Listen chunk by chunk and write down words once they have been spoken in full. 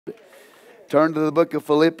Turn to the book of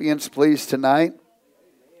Philippians, please, tonight.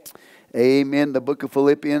 Amen. The book of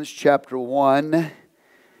Philippians, chapter 1.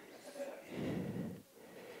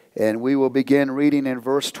 And we will begin reading in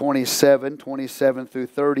verse 27 through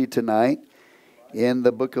 30 tonight in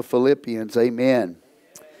the book of Philippians. Amen.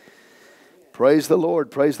 Praise the Lord.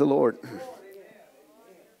 Praise the Lord.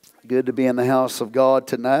 Good to be in the house of God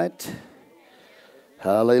tonight.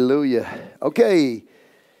 Hallelujah. Okay.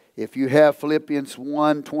 If you have Philippians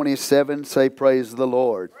 1:27, say praise the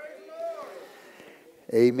Lord.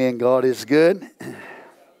 Amen. God is good.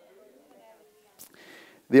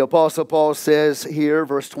 The Apostle Paul says here,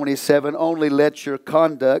 verse 27, only let your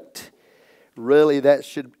conduct, really that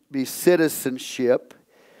should be citizenship.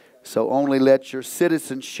 So only let your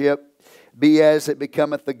citizenship be as it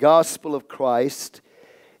becometh the gospel of Christ,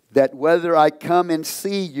 that whether I come and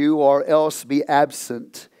see you or else be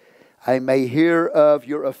absent, I may hear of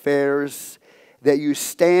your affairs, that you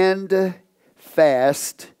stand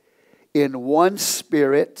fast in one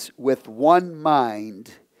spirit with one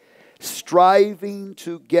mind, striving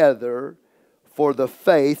together for the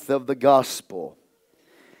faith of the gospel,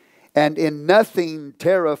 and in nothing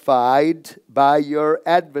terrified by your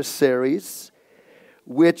adversaries,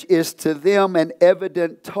 which is to them an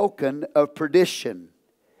evident token of perdition,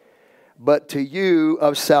 but to you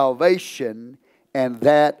of salvation, and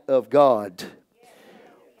that of God.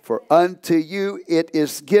 For unto you it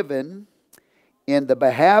is given in the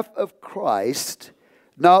behalf of Christ,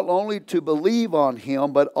 not only to believe on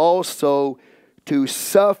Him, but also to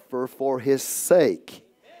suffer for His sake,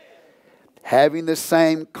 having the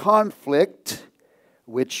same conflict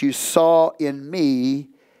which you saw in me,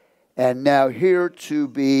 and now here to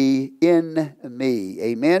be in me.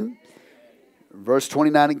 Amen. Verse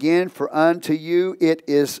 29 again, for unto you it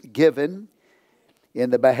is given in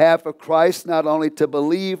the behalf of Christ, not only to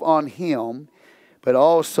believe on Him, but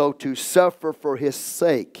also to suffer for His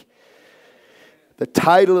sake. The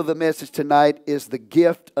title of the message tonight is The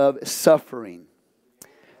Gift of Suffering.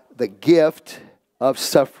 The gift of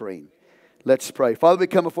suffering. Let's pray. Father, we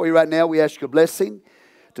come before you right now. We ask your blessing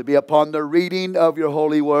to be upon the reading of your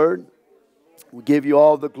holy word. We give you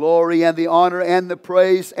all the glory and the honor and the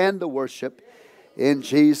praise and the worship in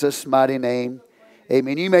Jesus' mighty name.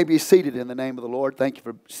 Amen. You may be seated in the name of the Lord. Thank you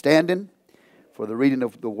for standing for the reading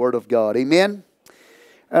of the Word of God. Amen.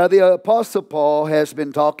 The Apostle Paul has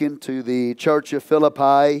been talking to the church of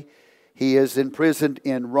Philippi. He is imprisoned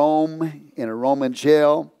in Rome, in a Roman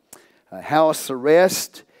jail, a house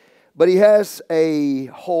arrest. But he has a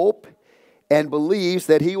hope and believes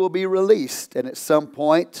that he will be released. And at some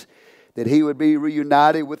point that he would be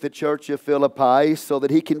reunited with the church of Philippi so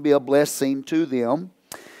that he can be a blessing to them.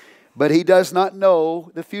 But he does not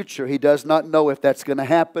know the future. He does not know if that's going to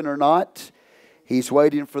happen or not. He's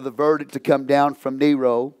waiting for the verdict to come down from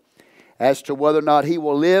Nero as to whether or not he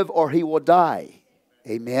will live or he will die.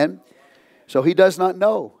 Amen. So he does not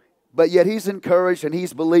know. But yet he's encouraged and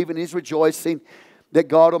he's believing, he's rejoicing that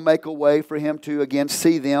God will make a way for him to again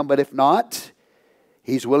see them. But if not,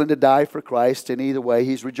 he's willing to die for Christ. And either way,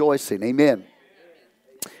 he's rejoicing. Amen.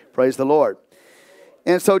 Praise the Lord.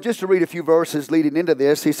 And so just to read a few verses leading into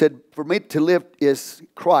this, he said, for me to live is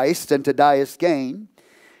Christ and to die is gain.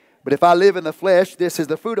 But if I live in the flesh, this is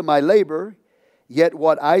the fruit of my labor. Yet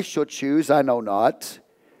what I shall choose, I know not.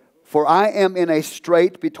 For I am in a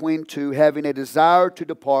strait between two, having a desire to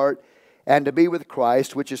depart and to be with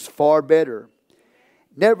Christ, which is far better.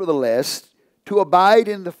 Nevertheless, to abide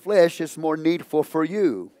in the flesh is more needful for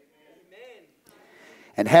you.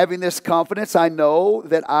 And having this confidence, I know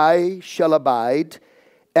that I shall abide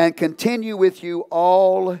and continue with you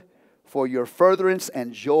all for your furtherance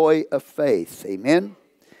and joy of faith. Amen.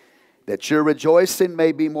 That your rejoicing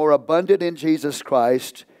may be more abundant in Jesus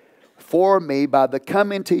Christ for me by the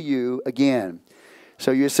coming to you again.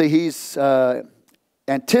 So you see, he's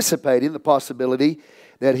anticipating the possibility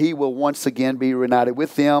that he will once again be reunited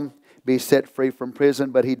with them, be set free from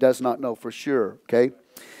prison, but he does not know for sure. Okay.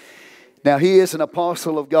 Now, he is an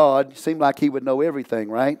apostle of God. Seemed like he would know everything,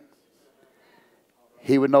 right?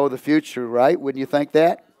 He would know the future, right? Wouldn't you think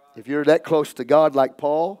that? If you're that close to God like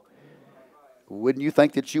Paul, wouldn't you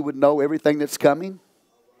think that you would know everything that's coming?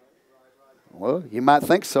 Well, you might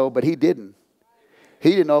think so, but he didn't.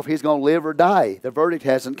 He didn't know if he's going to live or die. The verdict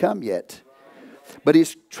hasn't come yet. But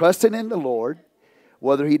he's trusting in the Lord.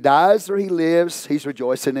 Whether he dies or he lives, he's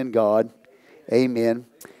rejoicing in God. Amen.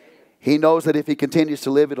 He knows that if he continues to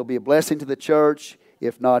live, it'll be a blessing to the church.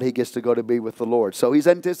 If not, he gets to go to be with the Lord. So he's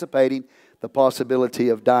anticipating the possibility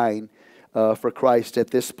of dying for Christ at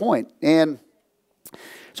this point. And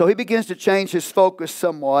so he begins to change his focus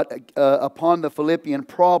somewhat upon the Philippian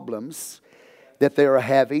problems that they are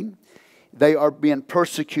having. They are being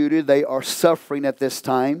persecuted. They are suffering at this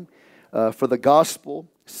time for the gospel's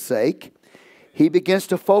sake. He begins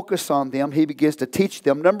to focus on them. He begins to teach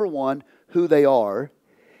them, number one, who they are.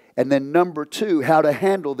 And then number two, how to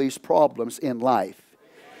handle these problems in life.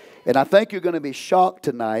 And I think you're going to be shocked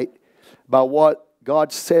tonight by what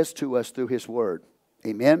God says to us through His Word.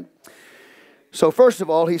 Amen. So first of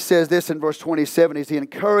all, he says this in verse 27. He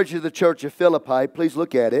encourages the church of Philippi. Please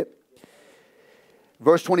look at it.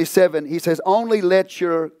 Verse 27, he says, only let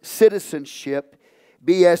your citizenship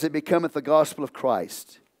be as it becometh the gospel of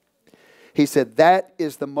Christ. He said that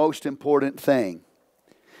is the most important thing.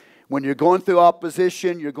 When you're going through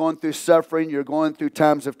opposition, you're going through suffering, you're going through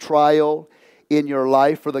times of trial in your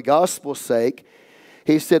life for the gospel's sake,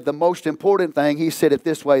 he said the most important thing, he said it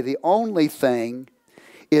this way, the only thing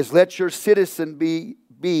is let your citizen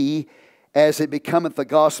be as it becometh the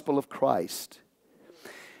gospel of Christ.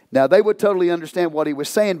 Now they would totally understand what he was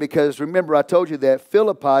saying, because remember I told you that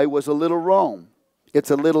Philippi was a little Rome.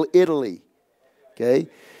 It's a little Italy. Okay?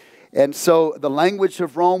 And so the language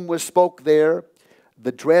of Rome was spoke there.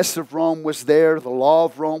 The dress of Rome was there. The law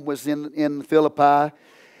of Rome was in Philippi.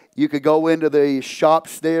 You could go into the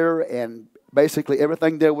shops there and basically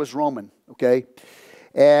everything there was Roman. Okay?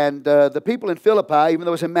 And the people in Philippi, even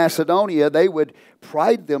though it was in Macedonia, they would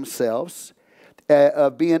pride themselves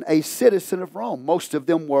of being a citizen of Rome. Most of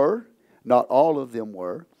them were. Not all of them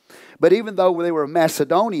were. But even though they were in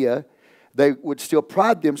Macedonia, they would still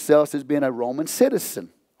pride themselves as being a Roman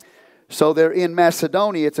citizen. So they're in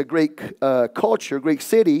Macedonia. It's a Greek culture, Greek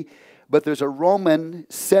city, but there's a Roman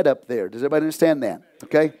setup there. Does everybody understand that?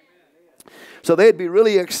 Okay? So they'd be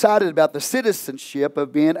really excited about the citizenship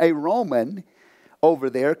of being a Roman over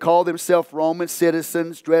there, call themselves Roman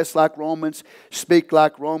citizens, dress like Romans, speak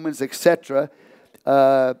like Romans, etc.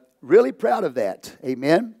 Really proud of that.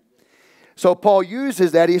 Amen? So Paul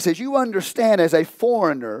uses that. He says, you understand as a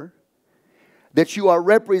foreigner that you are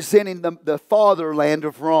representing the fatherland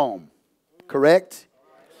of Rome. Correct?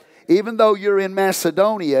 Even though you're in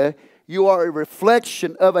Macedonia, you are a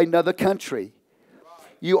reflection of another country.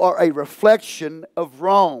 You are a reflection of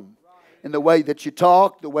Rome in the way that you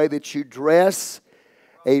talk, the way that you dress.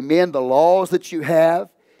 Amen. The laws that you have.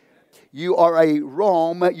 You are a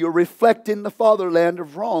Rome. You're reflecting the fatherland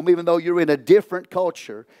of Rome, even though you're in a different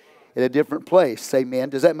culture, in a different place. Amen.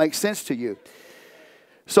 Does that make sense to you?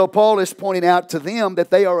 So Paul is pointing out to them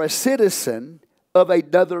that they are a citizen of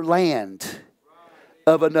another land,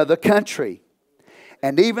 of another country.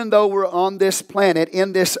 And even though we're on this planet,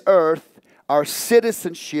 in this earth, our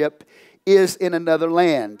citizenship is in another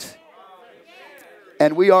land.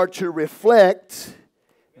 And we are to reflect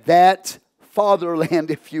that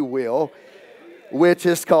fatherland, if you will, which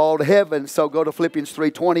is called heaven. So go to Philippians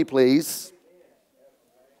 3:20, please.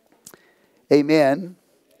 Amen.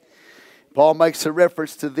 Paul makes a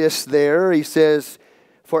reference to this there. He says,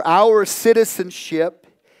 for our citizenship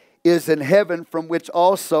is in heaven, from which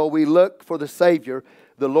also we look for the Savior,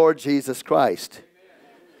 the Lord Jesus Christ.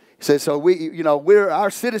 He says, so our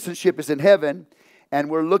citizenship is in heaven, and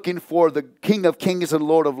we're looking for the King of Kings and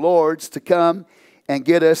Lord of Lords to come and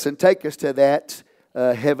get us and take us to that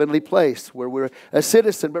heavenly place where we're a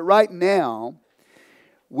citizen. But right now,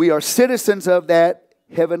 we are citizens of that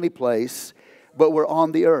heavenly place, but we're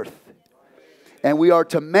on the earth. And we are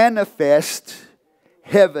to manifest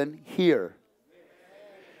heaven here.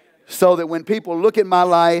 So that when people look at my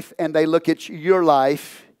life and they look at your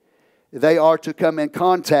life, they are to come in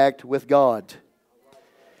contact with God.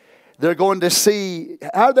 They're going to see,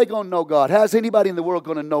 how are they going to know God? How's anybody in the world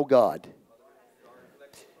going to know God?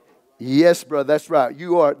 Yes, brother, that's right.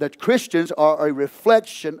 The Christians are a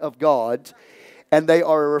reflection of God, and they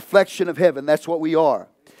are a reflection of heaven. That's what we are.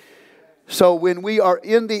 So when we are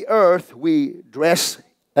in the earth, we dress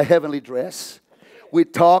a heavenly dress. We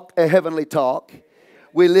talk a heavenly talk.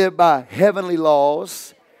 We live by heavenly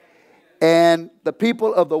laws. And the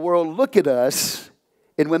people of the world look at us,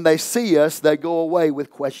 and when they see us, they go away with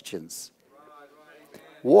questions.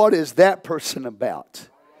 What is that person about?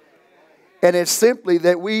 And it's simply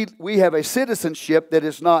that we have a citizenship that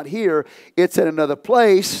is not here. It's in another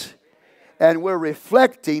place. And we're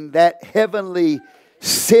reflecting that heavenly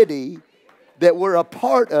city that we're a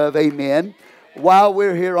part of, amen, while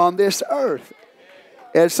we're here on this earth.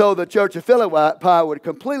 And so the church of Philippi would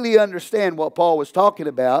completely understand what Paul was talking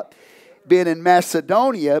about, being in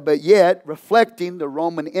Macedonia, but yet reflecting the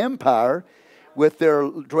Roman Empire with their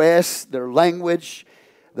dress, their language,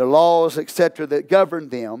 their laws, etc., that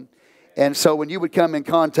governed them. And so when you would come in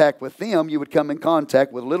contact with them, you would come in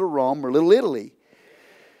contact with little Rome or little Italy.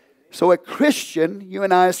 So a Christian, you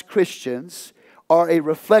and I as Christians, are a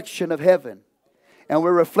reflection of heaven. And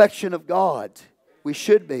we're a reflection of God. We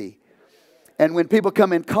should be. And when people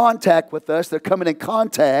come in contact with us, they're coming in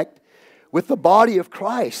contact with the body of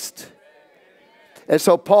Christ. And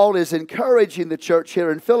so Paul is encouraging the church here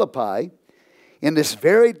in Philippi, in this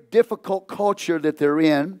very difficult culture that they're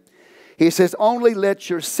in. He says, only let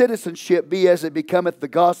your citizenship be as it becometh the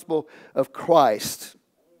gospel of Christ.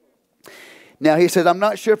 Now he says, I'm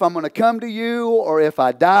not sure if I'm going to come to you or if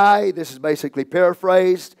I die. This is basically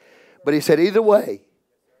paraphrased. But he said, either way.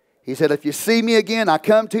 He said, if you see me again, I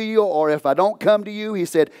come to you. Or if I don't come to you, he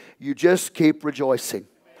said, you just keep rejoicing.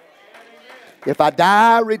 If I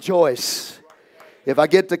die, rejoice. If I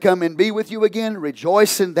get to come and be with you again,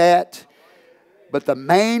 rejoice in that. But the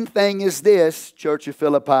main thing is this, Church of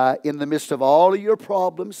Philippi, in the midst of all of your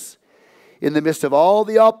problems, in the midst of all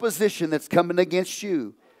the opposition that's coming against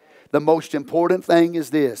you, the most important thing is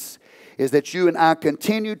this, is that you and I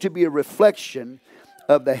continue to be a reflection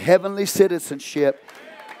of the heavenly citizenship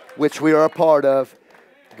which we are a part of.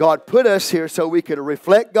 God put us here so we could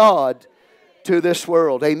reflect God to this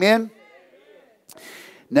world. Amen?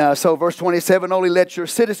 Now, so verse 27, only let your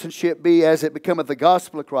citizenship be as it becometh the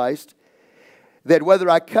gospel of Christ, that whether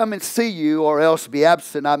I come and see you or else be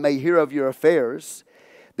absent, I may hear of your affairs,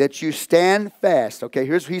 that you stand fast. Okay,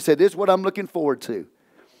 he said, this is what I'm looking forward to.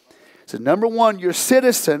 So number one, you're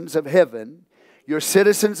citizens of heaven, you're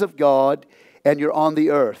citizens of God, and you're on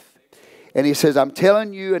the earth. And he says, I'm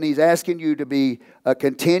telling you, and he's asking you to be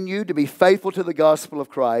continue to be faithful to the gospel of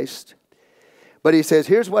Christ. But he says,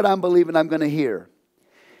 here's what I'm believing I'm going to hear.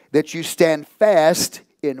 That you stand fast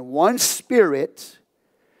in one spirit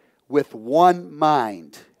with one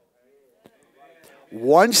mind.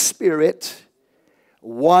 One spirit,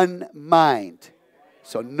 one mind.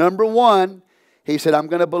 So number one, he said, I'm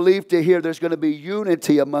going to believe to hear there's going to be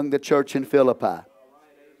unity among the church in Philippi.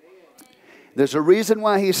 There's a reason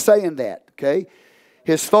why he's saying that, okay?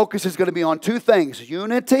 His focus is going to be on two things.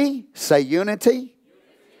 Unity, say unity,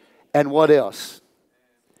 and what else?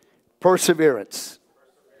 Perseverance.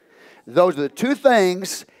 Those are the two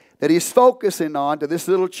things that he's focusing on to this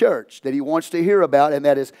little church that he wants to hear about, and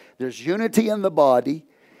that is there's unity in the body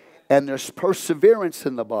and there's perseverance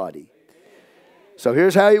in the body. So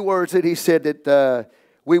here's how he words it. He said that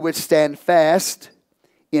we would stand fast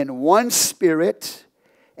in one spirit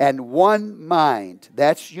and one mind.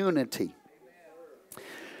 That's unity.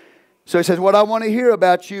 So he says, what I want to hear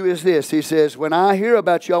about you is this. He says, when I hear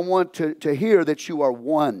about you, I want to hear that you are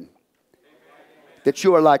one. That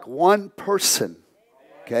you are like one person.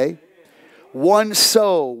 Okay? One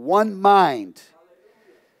soul, one mind.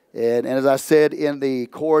 And as I said in the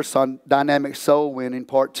course on dynamic soul winning,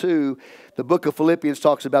 part 2, the book of Philippians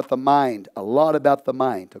talks about the mind. A lot about the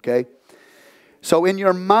mind. Okay? So in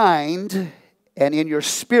your mind and in your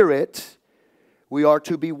spirit, we are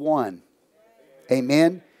to be one.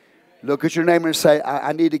 Amen? Look at your neighbor and say,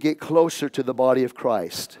 I need to get closer to the body of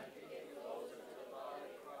Christ.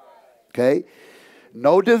 Okay?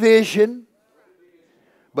 No division,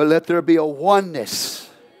 but let there be a oneness.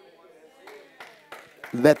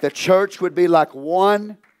 That the church would be like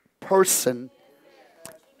one person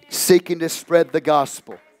seeking to spread the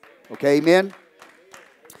gospel. Okay, amen?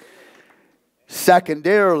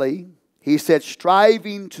 Secondarily, he said,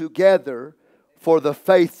 striving together for the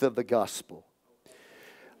faith of the gospel.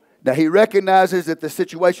 Now, he recognizes that the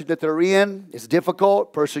situation that they're in is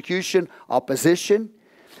difficult, persecution, opposition.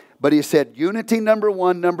 But he said, unity, number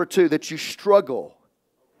one. Number two, that you struggle.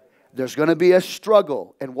 There's going to be a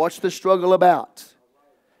struggle. And what's the struggle about?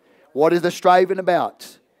 What is the striving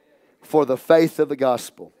about? For the faith of the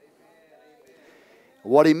gospel.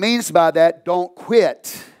 What he means by that, don't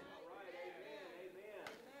quit.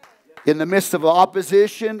 In the midst of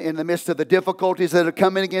opposition, in the midst of the difficulties that are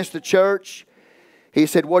coming against the church, he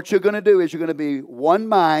said, what you're going to do is you're going to be one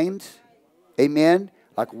mind. Amen.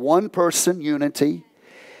 Like one person, unity.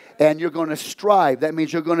 And you're going to strive. That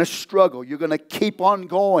means you're going to struggle. You're going to keep on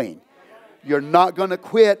going. You're not going to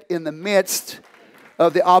quit in the midst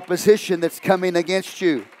of the opposition that's coming against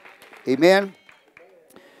you. Amen?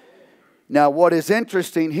 Now, what is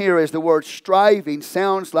interesting here is the word striving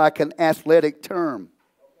sounds like an athletic term.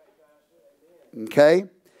 Okay?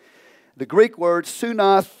 The Greek word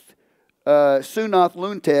sunath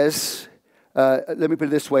luntes, let me put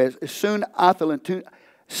it this way,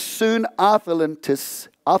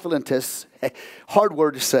 Athlentis, hard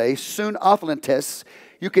word to say, athlentis.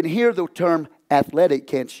 You can hear the term athletic,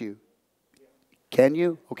 can't you? Can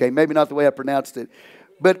you? Okay, maybe not the way I pronounced it,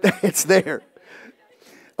 but it's there.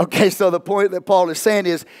 Okay, so the point that Paul is saying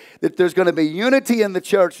is that there's going to be unity in the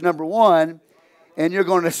church, number one, and you're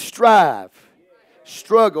going to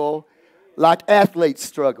struggle like athletes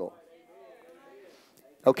struggle.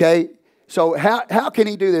 Okay? So how can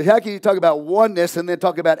he do this? How can he talk about oneness and then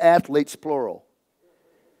talk about athletes, plural?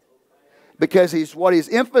 Because what he's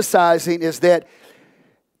emphasizing is that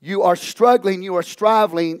you are struggling, you are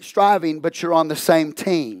striving, but you're on the same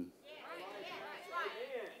team.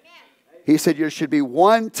 He said there should be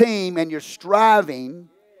one team and you're striving,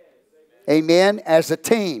 amen, as a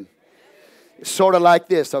team. Sort of like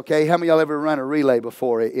this, okay? How many of y'all ever run a relay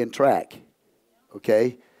before in track?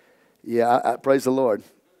 Okay? Yeah, I praise the Lord.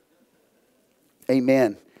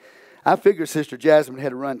 Amen. I figured Sister Jasmine had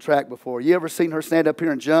to run track before. You ever seen her stand up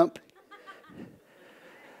here and jump?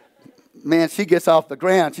 Man, she gets off the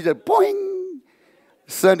ground. She just boing.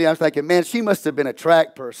 Sunday, I was thinking, man, she must have been a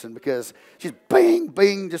track person because she's bing,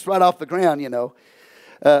 bing, just right off the ground, you know.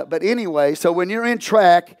 But anyway, so when you're in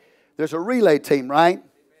track, there's a relay team, right?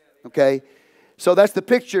 Okay. So that's the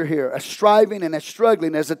picture here, a striving and a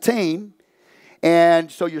struggling as a team.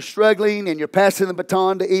 And so you're struggling and you're passing the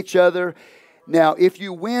baton to each other. Now, if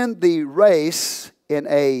you win the race in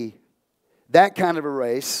that kind of a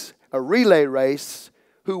race, a relay race,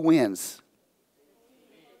 who wins?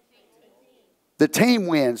 The team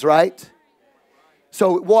wins, right?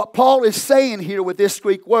 So what Paul is saying here with this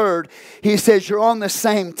Greek word, he says you're on the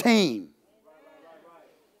same team.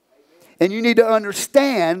 And you need to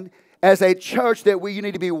understand as a church that you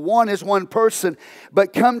need to be one as one person,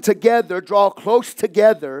 but come together, draw close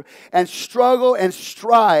together, and struggle and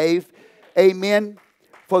strive, amen,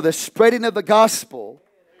 for the spreading of the gospel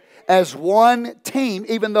as one team,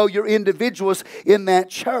 even though you're individuals in that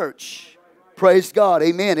church. Praise God,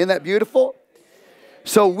 amen. Isn't that beautiful?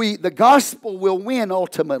 So the gospel will win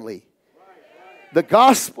ultimately. The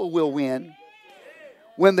gospel will win.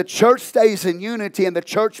 When the church stays in unity and the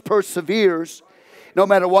church perseveres, no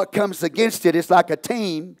matter what comes against it, it's like a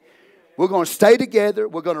team. We're going to stay together.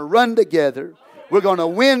 We're going to run together. We're going to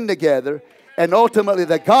win together. And ultimately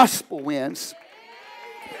the gospel wins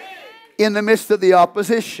in the midst of the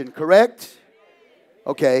opposition. Correct?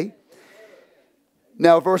 Okay.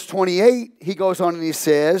 Now verse 28, he goes on and he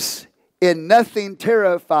says, in nothing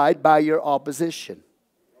terrified by your opposition.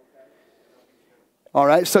 All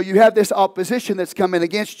right. So you have this opposition that's coming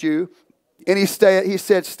against you. And he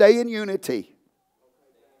said, stay in unity.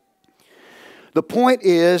 The point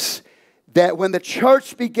is that when the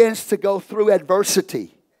church begins to go through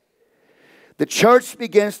adversity, the church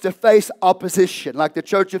begins to face opposition like the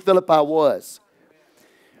church of Philippi was.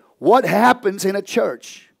 What happens in a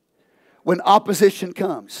church when opposition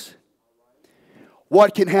comes?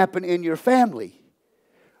 What can happen in your family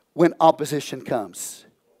when opposition comes?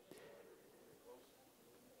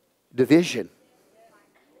 Division.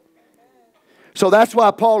 So that's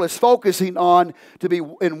why Paul is focusing on to be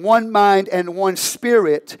in one mind and one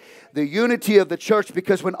spirit, the unity of the church,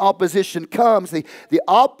 because when opposition comes, the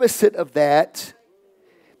opposite of that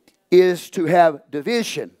is to have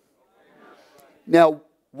division. Now,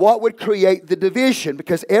 what would create the division?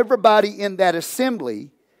 Because everybody in that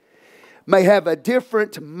assembly may have a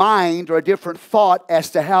different mind or a different thought as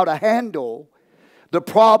to how to handle the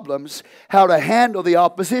problems, how to handle the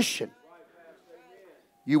opposition.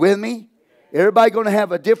 You with me? Everybody going to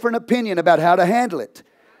have a different opinion about how to handle it.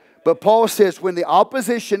 But Paul says when the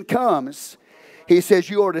opposition comes, he says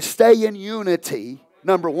you are to stay in unity,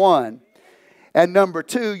 number one. And number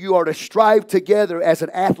two, you are to strive together as an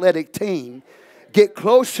athletic team. Get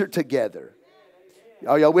closer together.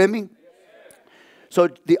 Are y'all with me? So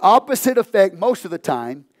the opposite effect most of the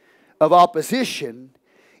time of opposition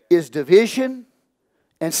is division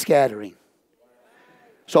and scattering.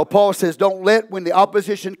 So Paul says don't let, when the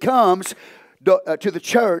opposition comes to the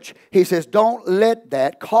church, he says don't let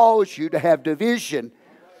that cause you to have division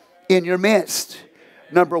in your midst.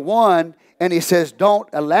 Number one, and he says don't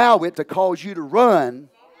allow it to cause you to run.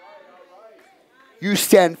 You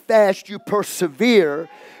stand fast, you persevere,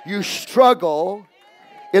 you struggle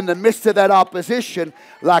in the midst of that opposition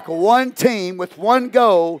like one team with one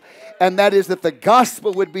goal, and that is that the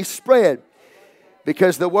gospel would be spread.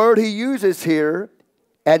 Because the word he uses here,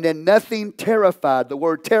 and in nothing terrified. The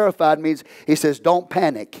word terrified means, he says, don't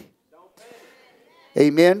panic.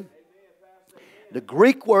 Amen. The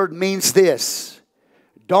Greek word means this.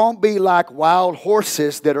 Don't be like wild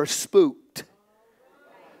horses that are spooked.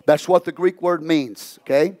 That's what the Greek word means.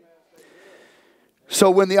 Okay.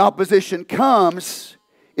 So when the opposition comes,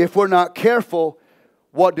 if we're not careful,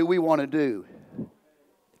 what do we want to do?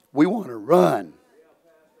 We want to run.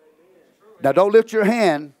 Now don't lift your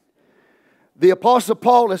hand. The Apostle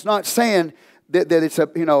Paul is not saying that it's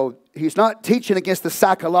he's not teaching against the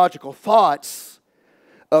psychological thoughts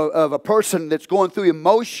of a person that's going through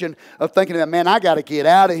emotion of thinking, man, I got to get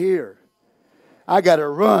out of here. I got to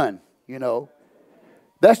run,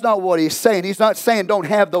 That's not what he's saying. He's not saying don't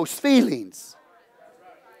have those feelings.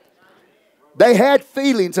 They had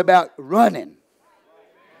feelings about running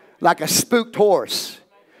like a spooked horse.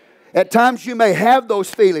 At times you may have those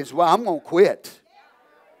feelings. Well, I'm going to quit.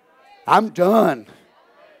 I'm done.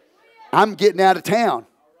 I'm getting out of town.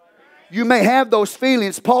 You may have those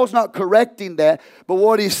feelings. Paul's not correcting that. But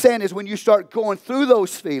what he's saying is when you start going through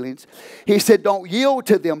those feelings, he said don't yield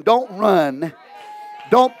to them. Don't run.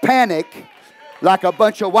 Don't panic like a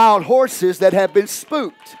bunch of wild horses that have been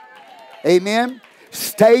spooked. Amen.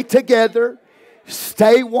 Stay together.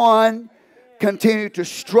 Stay one. Continue to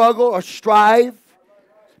struggle or strive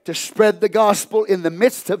to spread the gospel in the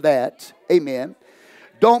midst of that. Amen.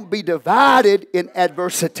 Don't be divided in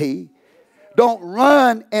adversity. Don't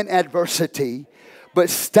run in adversity, but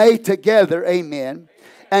stay together, amen,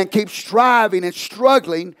 and keep striving and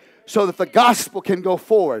struggling so that the gospel can go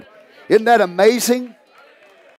forward. Isn't that amazing?